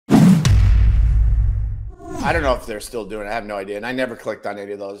I don't know if they're still doing it. I have no idea. And I never clicked on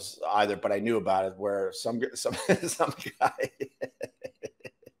any of those either, but I knew about it where some guy,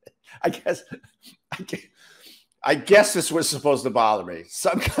 I guess this was supposed to bother me.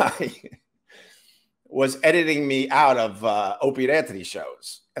 Some guy was editing me out of Opie and Anthony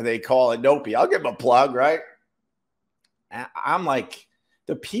shows, and they call it nOPie. I'll give him a plug, right? And I'm like,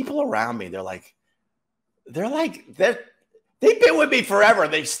 the people around me, they've been with me forever.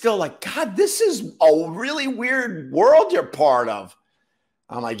 They still like, God, this is a really weird world you're part of.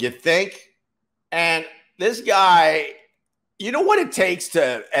 I'm like, you think? And this guy, you know what it takes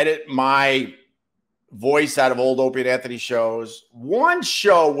to edit my voice out of old Opie and Anthony shows? One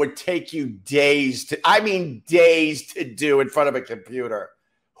show would take you days to do in front of a computer.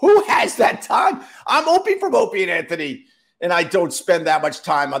 Who has that time? I'm Opie from Opie and Anthony, and I don't spend that much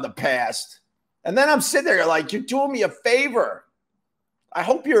time on the past. And then I'm sitting there like, you're doing me a favor. I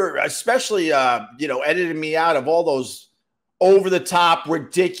hope you're especially, editing me out of all those over-the-top,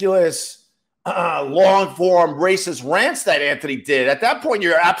 ridiculous, long-form racist rants that Anthony did. At that point,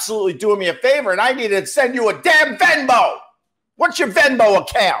 you're absolutely doing me a favor, and I need to send you a damn Venmo. What's your Venmo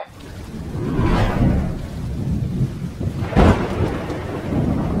account?